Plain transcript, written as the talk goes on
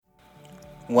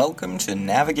Welcome to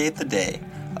Navigate the Day,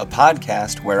 a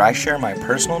podcast where I share my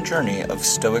personal journey of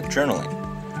Stoic journaling.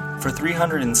 For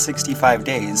 365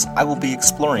 days, I will be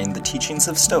exploring the teachings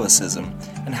of Stoicism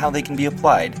and how they can be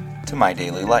applied to my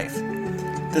daily life.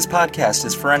 This podcast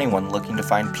is for anyone looking to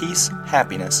find peace,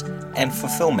 happiness, and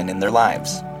fulfillment in their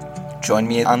lives. Join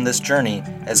me on this journey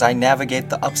as I navigate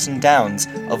the ups and downs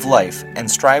of life and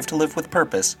strive to live with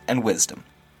purpose and wisdom.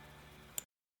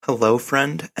 Hello,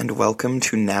 friend, and welcome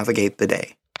to Navigate the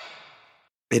Day.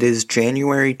 It is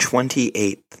January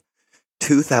 28th,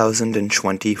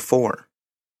 2024.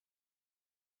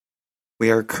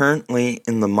 We are currently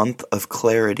in the month of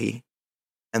clarity,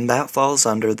 and that falls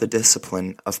under the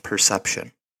discipline of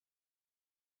perception.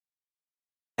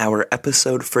 Our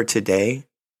episode for today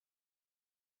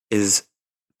is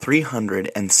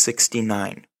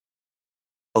 369,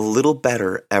 a little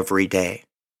better every day.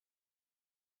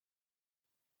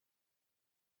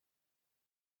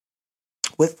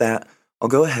 With that, I'll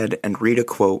go ahead and read a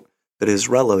quote that is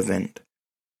relevant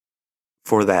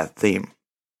for that theme.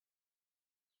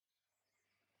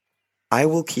 I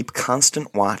will keep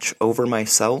constant watch over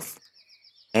myself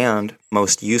and,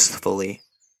 most usefully,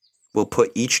 will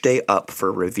put each day up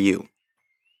for review.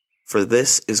 For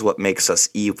this is what makes us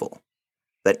evil,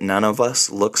 that none of us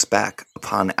looks back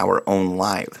upon our own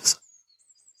lives.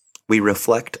 We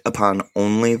reflect upon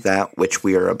only that which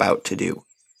we are about to do,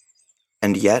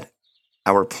 and yet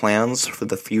our plans for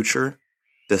the future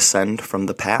descend from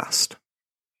the past.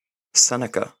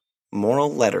 Seneca,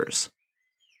 Moral Letters,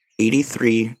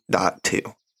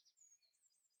 83.2.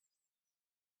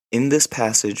 In this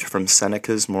passage from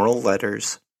Seneca's Moral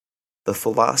Letters, the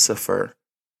philosopher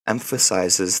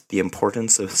emphasizes the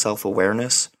importance of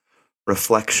self-awareness,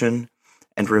 reflection,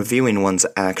 and reviewing one's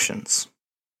actions.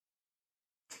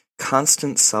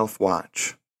 Constant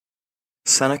self-watch.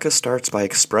 Seneca starts by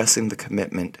expressing the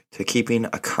commitment to keeping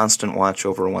a constant watch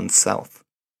over oneself.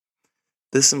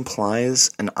 This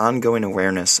implies an ongoing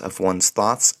awareness of one's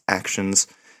thoughts, actions,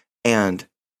 and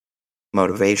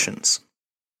motivations.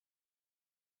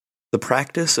 The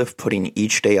practice of putting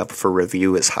each day up for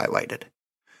review is highlighted.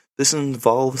 This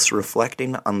involves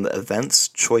reflecting on the events,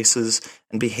 choices,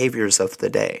 and behaviors of the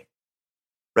day.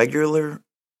 Regular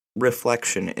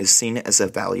reflection is seen as a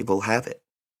valuable habit.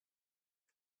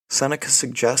 Seneca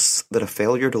suggests that a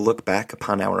failure to look back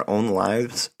upon our own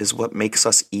lives is what makes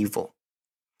us evil.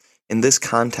 In this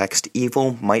context,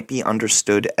 evil might be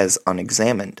understood as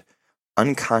unexamined,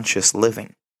 unconscious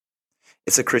living.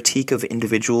 It's a critique of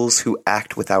individuals who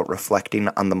act without reflecting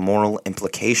on the moral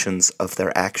implications of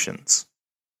their actions.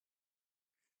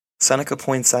 Seneca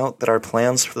points out that our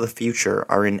plans for the future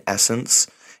are in essence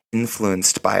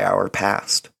influenced by our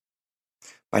past.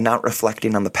 By not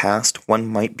reflecting on the past, one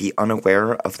might be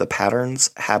unaware of the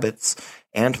patterns, habits,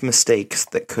 and mistakes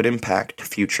that could impact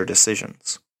future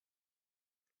decisions.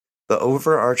 The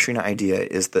overarching idea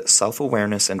is that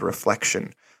self-awareness and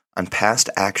reflection on past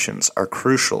actions are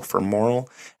crucial for moral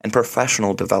and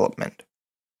professional development.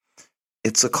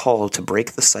 It's a call to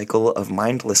break the cycle of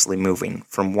mindlessly moving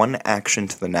from one action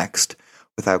to the next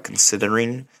without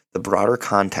considering the broader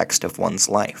context of one's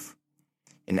life.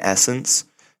 In essence,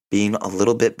 being a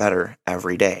little bit better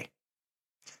every day.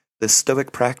 This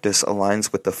Stoic practice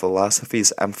aligns with the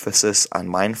philosophy's emphasis on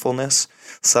mindfulness,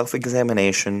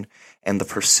 self-examination, and the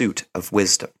pursuit of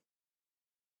wisdom.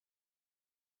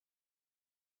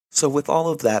 So with all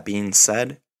of that being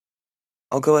said,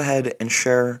 I'll go ahead and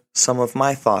share some of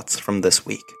my thoughts from this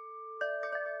week.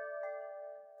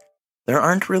 There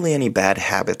aren't really any bad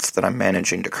habits that I'm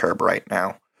managing to curb right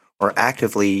now, or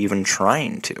actively even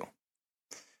trying to.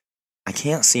 I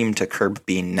can't seem to curb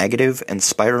being negative and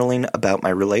spiraling about my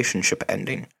relationship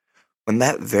ending, when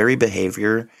that very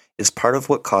behavior is part of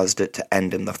what caused it to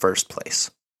end in the first place.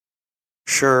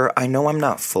 Sure, I know I'm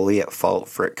not fully at fault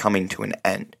for it coming to an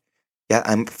end, yet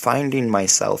I'm finding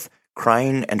myself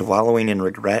crying and wallowing in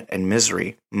regret and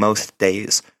misery most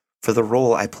days for the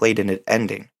role I played in it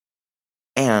ending,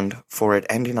 and for it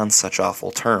ending on such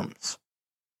awful terms.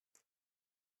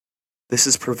 This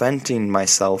is preventing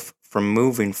myself from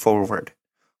moving forward,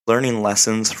 learning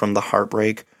lessons from the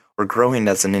heartbreak, or growing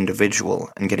as an individual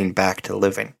and getting back to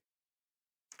living.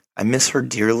 I miss her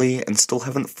dearly and still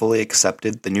haven't fully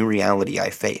accepted the new reality I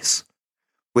face,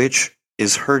 which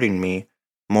is hurting me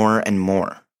more and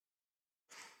more.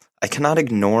 I cannot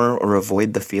ignore or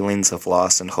avoid the feelings of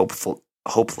loss and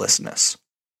hopelessness.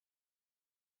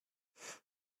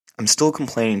 I'm still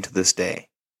complaining to this day.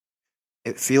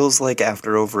 It feels like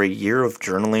after over a year of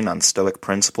journaling on Stoic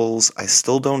principles, I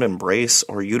still don't embrace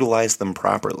or utilize them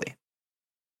properly.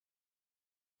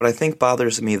 What I think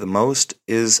bothers me the most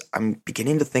is I'm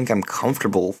beginning to think I'm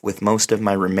comfortable with most of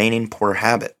my remaining poor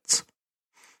habits.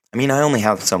 I mean, I only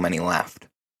have so many left.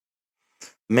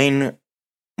 The main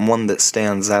one that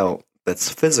stands out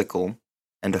that's physical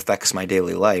and affects my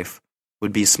daily life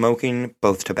would be smoking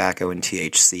both tobacco and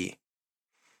THC.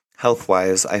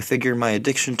 Health-wise, I figure my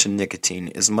addiction to nicotine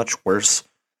is much worse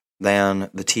than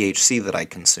the THC that I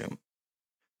consume.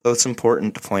 Though it's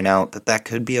important to point out that that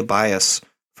could be a bias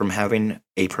from having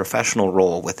a professional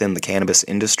role within the cannabis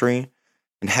industry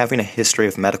and having a history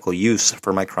of medical use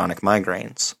for my chronic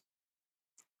migraines.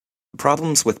 The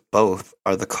problems with both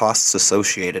are the costs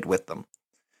associated with them.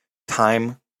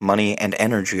 Time, money, and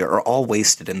energy are all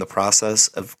wasted in the process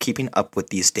of keeping up with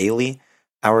these daily,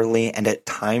 hourly, and at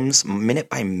times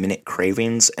minute-by-minute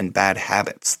cravings and bad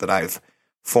habits that I've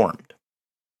formed.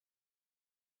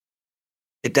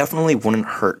 It definitely wouldn't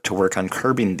hurt to work on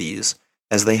curbing these,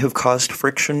 as they have caused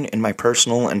friction in my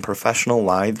personal and professional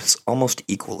lives almost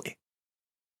equally.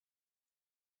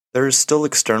 There are still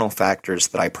external factors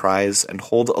that I prize and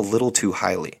hold a little too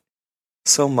highly,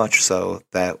 so much so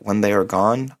that when they are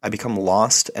gone, I become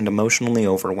lost and emotionally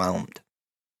overwhelmed.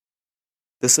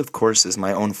 This, of course, is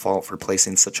my own fault for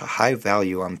placing such a high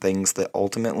value on things that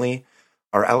ultimately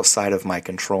are outside of my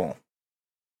control.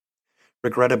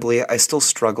 Regrettably, I still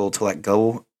struggle to let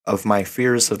go of my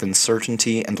fears of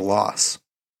uncertainty and loss.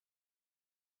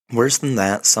 Worse than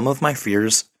that, some of my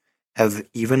fears have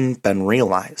even been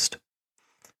realized,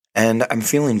 and I'm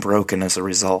feeling broken as a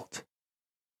result.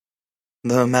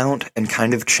 The amount and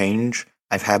kind of change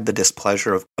I've had the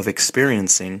displeasure of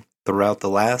experiencing throughout the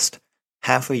last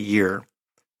half a year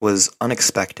was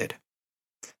unexpected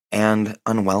and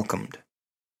unwelcomed.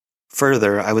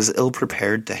 Further, I was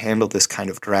ill-prepared to handle this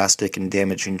kind of drastic and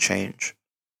damaging change.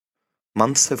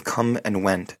 Months have come and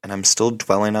went, and I'm still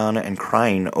dwelling on and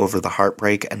crying over the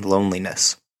heartbreak and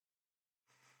loneliness.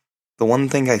 The one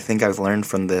thing I think I've learned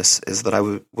from this is that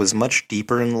I was much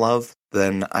deeper in love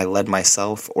than I led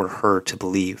myself or her to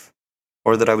believe,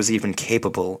 or that I was even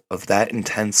capable of that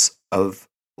intense of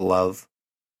love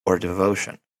or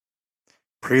devotion.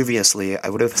 Previously, I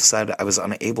would have said I was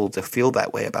unable to feel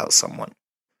that way about someone,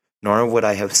 nor would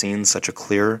I have seen such a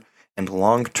clear and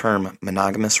long-term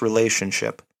monogamous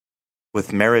relationship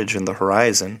with marriage in the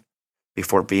horizon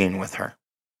before being with her.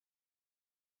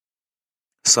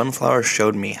 Sunflower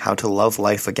showed me how to love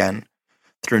life again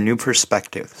through new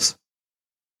perspectives,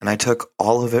 and I took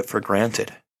all of it for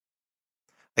granted.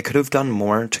 I could have done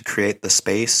more to create the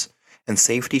space and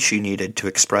safety she needed to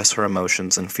express her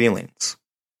emotions and feelings.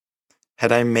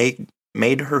 Had I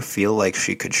made her feel like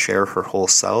she could share her whole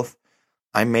self,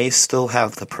 I may still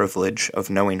have the privilege of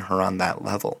knowing her on that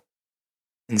level,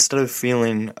 instead of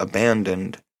feeling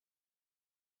abandoned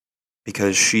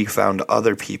because she found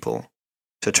other people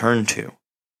to turn to,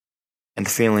 and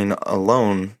feeling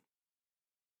alone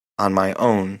on my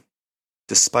own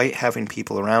despite having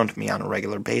people around me on a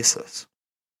regular basis.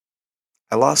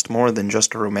 I lost more than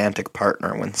just a romantic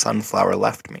partner when Sunflower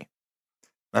left me.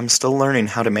 I'm still learning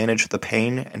how to manage the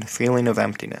pain and feeling of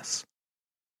emptiness.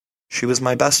 She was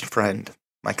my best friend,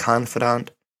 my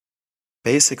confidant.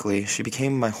 Basically, she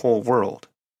became my whole world.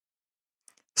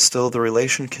 Still, the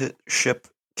relationship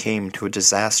came to a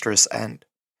disastrous end.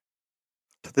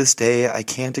 To this day, I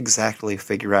can't exactly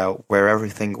figure out where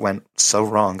everything went so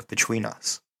wrong between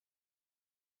us.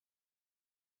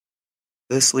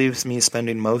 This leaves me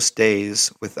spending most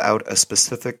days without a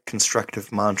specific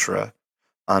constructive mantra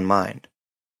on mind.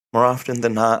 More often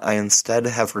than not, I instead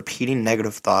have repeating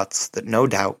negative thoughts that no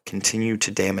doubt continue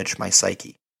to damage my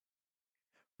psyche.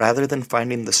 Rather than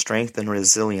finding the strength and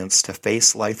resilience to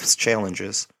face life's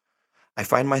challenges, I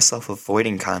find myself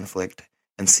avoiding conflict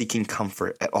and seeking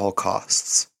comfort at all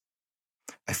costs.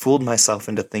 I fooled myself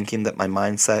into thinking that my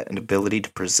mindset and ability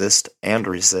to persist and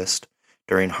resist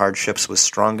during hardships was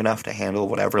strong enough to handle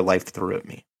whatever life threw at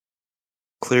me.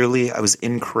 Clearly, I was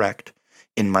incorrect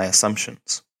in my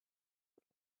assumptions.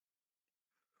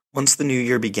 Once the new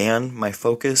year began, my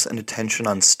focus and attention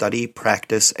on study,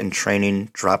 practice, and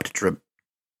training dropped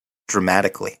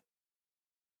dramatically.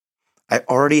 I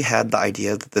already had the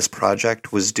idea that this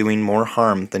project was doing more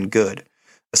harm than good,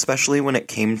 especially when it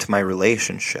came to my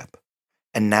relationship,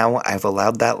 and now I've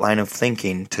allowed that line of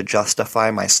thinking to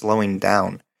justify my slowing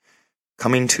down,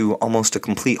 coming to almost a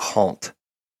complete halt,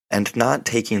 and not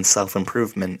taking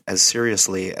self-improvement as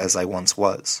seriously as I once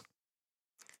was.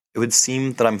 It would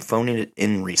seem that I'm phoning it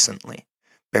in recently,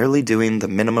 barely doing the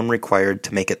minimum required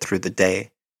to make it through the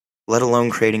day, let alone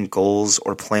creating goals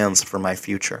or plans for my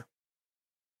future.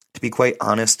 To be quite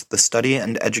honest, the study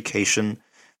and education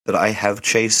that I have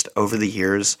chased over the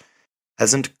years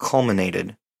hasn't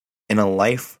culminated in a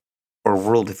life or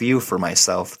worldview for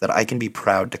myself that I can be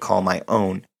proud to call my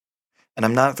own, and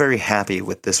I'm not very happy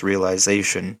with this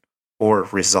realization or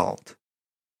result.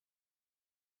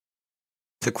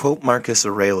 To quote Marcus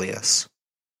Aurelius,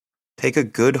 take a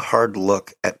good hard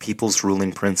look at people's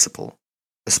ruling principle,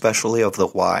 especially of the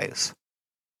wise,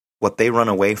 what they run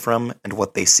away from and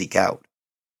what they seek out.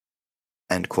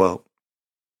 End quote.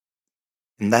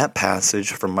 In that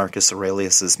passage from Marcus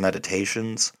Aurelius's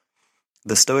Meditations,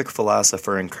 the Stoic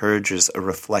philosopher encourages a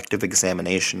reflective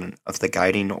examination of the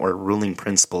guiding or ruling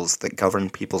principles that govern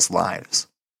people's lives,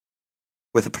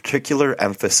 with a particular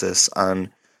emphasis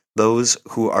on those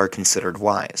who are considered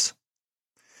wise.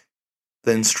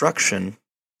 The instruction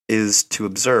is to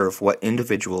observe what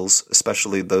individuals,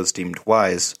 especially those deemed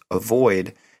wise,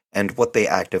 avoid and what they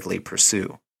actively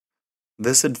pursue.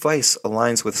 This advice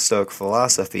aligns with Stoic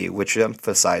philosophy, which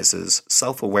emphasizes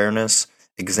self-awareness,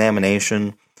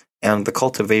 examination, and the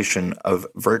cultivation of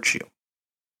virtue.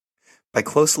 By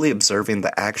closely observing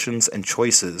the actions and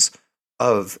choices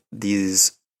of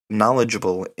these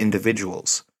knowledgeable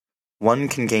individuals, one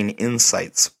can gain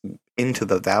insights into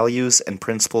the values and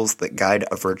principles that guide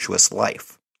a virtuous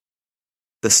life.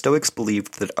 The Stoics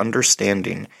believed that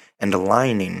understanding and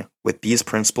aligning with these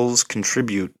principles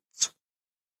contribute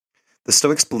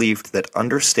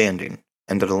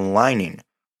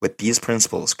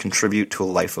to a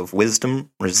life of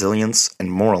wisdom, resilience,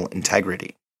 and moral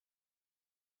integrity.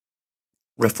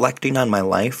 Reflecting on my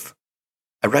life,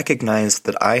 I recognize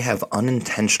that I have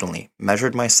unintentionally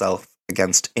measured myself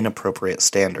against inappropriate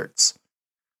standards.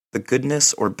 The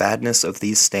goodness or badness of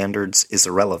these standards is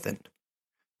irrelevant.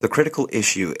 The critical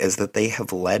issue is that they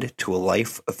have led to a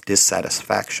life of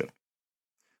dissatisfaction.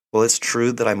 While it's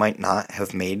true that I might not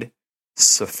have made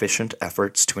sufficient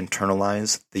efforts to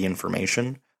internalize the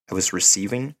information I was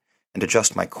receiving and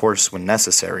adjust my course when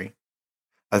necessary,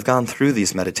 I've gone through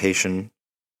these meditations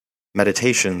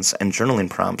and journaling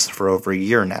prompts for over a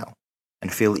year now,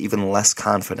 and feel even less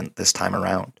confident this time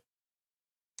around.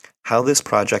 How this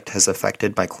project has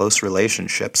affected my close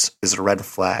relationships is a red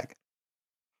flag.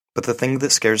 But the thing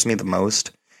that scares me the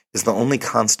most is the only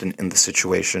constant in the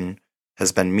situation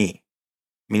has been me,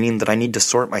 meaning that I need to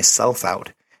sort myself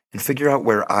out and figure out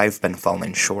where I've been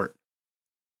falling short.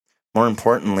 More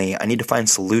importantly, I need to find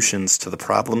solutions to the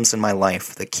problems in my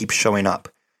life that keep showing up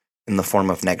in the form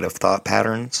of negative thought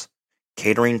patterns,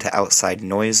 catering to outside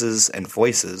noises and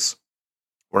voices,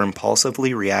 or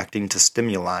impulsively reacting to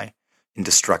stimuli in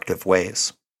destructive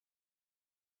ways.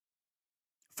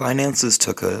 Finances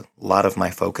took a lot of my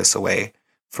focus away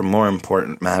from more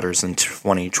important matters in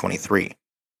 2023,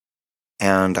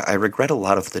 and I regret a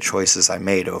lot of the choices I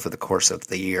made over the course of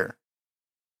the year.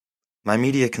 My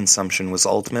media consumption was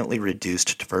ultimately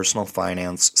reduced to personal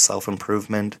finance,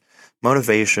 self-improvement,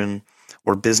 motivation,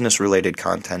 or business-related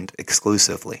content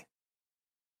exclusively.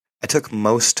 I took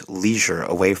most leisure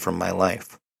away from my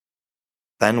life.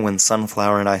 Then, when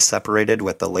Sunflower and I separated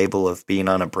with the label of being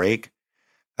on a break,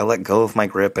 I let go of my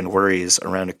grip and worries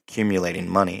around accumulating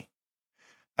money.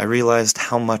 I realized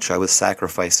how much I was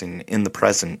sacrificing in the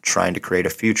present trying to create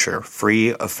a future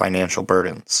free of financial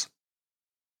burdens.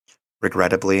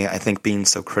 Regrettably, I think being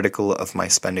so critical of my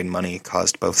spending money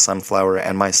caused both Sunflower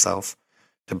and myself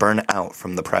to burn out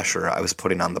from the pressure I was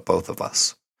putting on the both of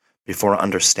us before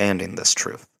understanding this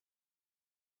truth.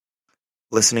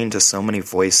 Listening to so many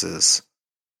voices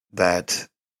that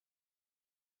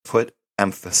put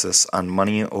emphasis on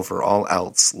money over all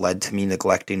else led to me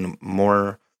neglecting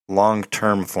more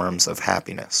long-term forms of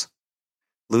happiness,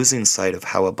 losing sight of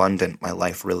how abundant my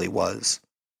life really was.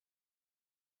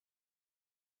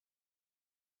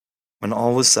 When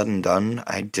all was said and done,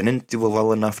 I didn't do a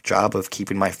well enough job of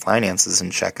keeping my finances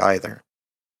in check either.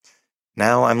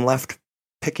 Now I'm left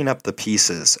picking up the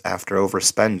pieces after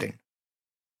overspending,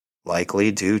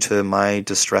 likely due to my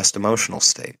distressed emotional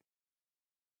state.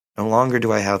 No longer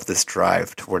do I have this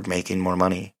drive toward making more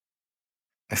money.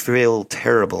 I feel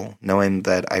terrible knowing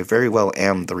that I very well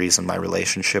am the reason my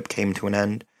relationship came to an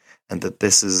end, and that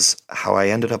this is how I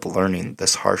ended up learning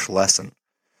this harsh lesson,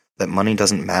 that money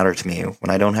doesn't matter to me when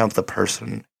I don't have the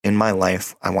person in my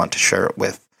life I want to share it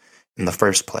with in the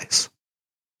first place.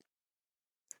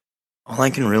 All I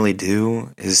can really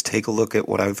do is take a look at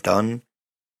what I've done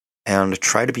and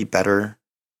try to be better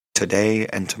today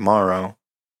and tomorrow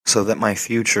so that my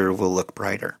future will look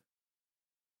brighter.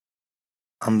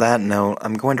 On that note,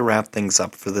 I'm going to wrap things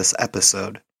up for this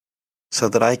episode so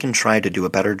that I can try to do a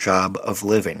better job of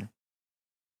living.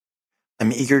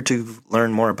 I'm eager to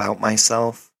learn more about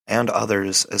myself and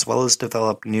others, as well as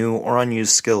develop new or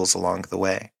unused skills along the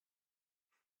way.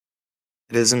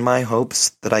 It is in my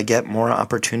hopes that I get more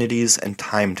opportunities and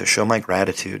time to show my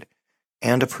gratitude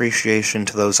and appreciation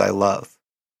to those I love,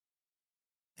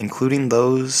 including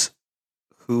those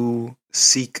who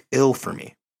seek ill for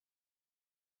me.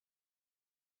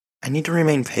 I need to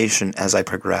remain patient as I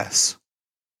progress,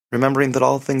 remembering that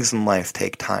all things in life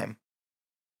take time.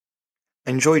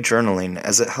 I enjoy journaling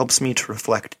as it helps me to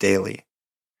reflect daily,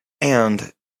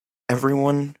 and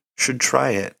everyone should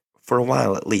try it for a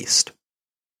while at least.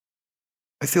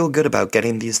 I feel good about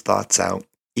getting these thoughts out,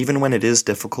 even when it is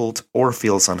difficult or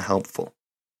feels unhelpful.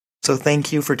 So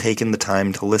thank you for taking the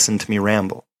time to listen to me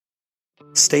ramble.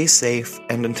 Stay safe,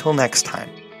 and until next time,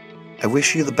 I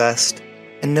wish you the best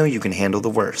and know you can handle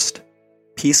the worst.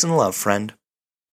 Peace and love, friend.